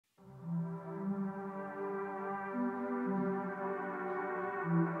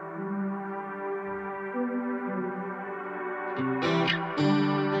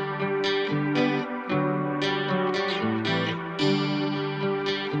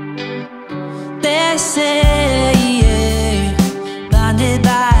say, yeah. Blinded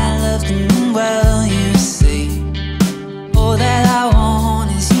by love and well, you see. All that I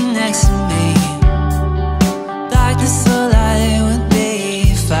want is you next to me. Darkness or light would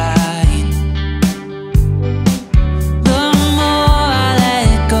be fine. The more I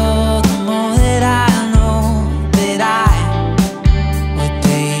let go, the more that I know that I would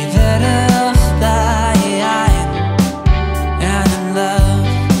be better off dying and in love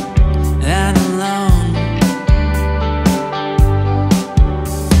and alone.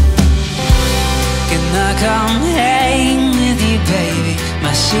 Can I come hang with you, baby?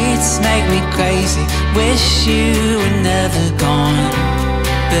 My sheets make me crazy. Wish you were never gone.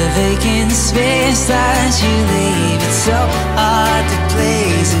 The vacant space that you leave, it's so hard to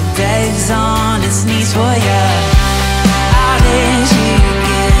please. It begs on its knees for you. How did you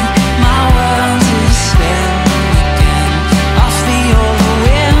get my world to spin again? Off the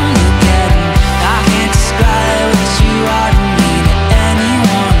overwhelmed again. I can't describe what you are to me to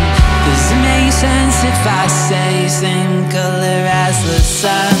anyone. Does it make sense if I say same color as the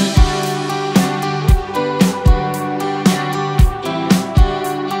sun?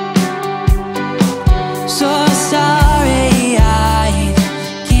 So sorry, I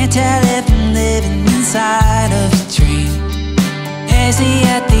can't tell if I'm living inside of a dream. Hazy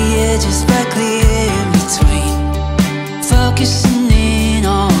at the edges, but clear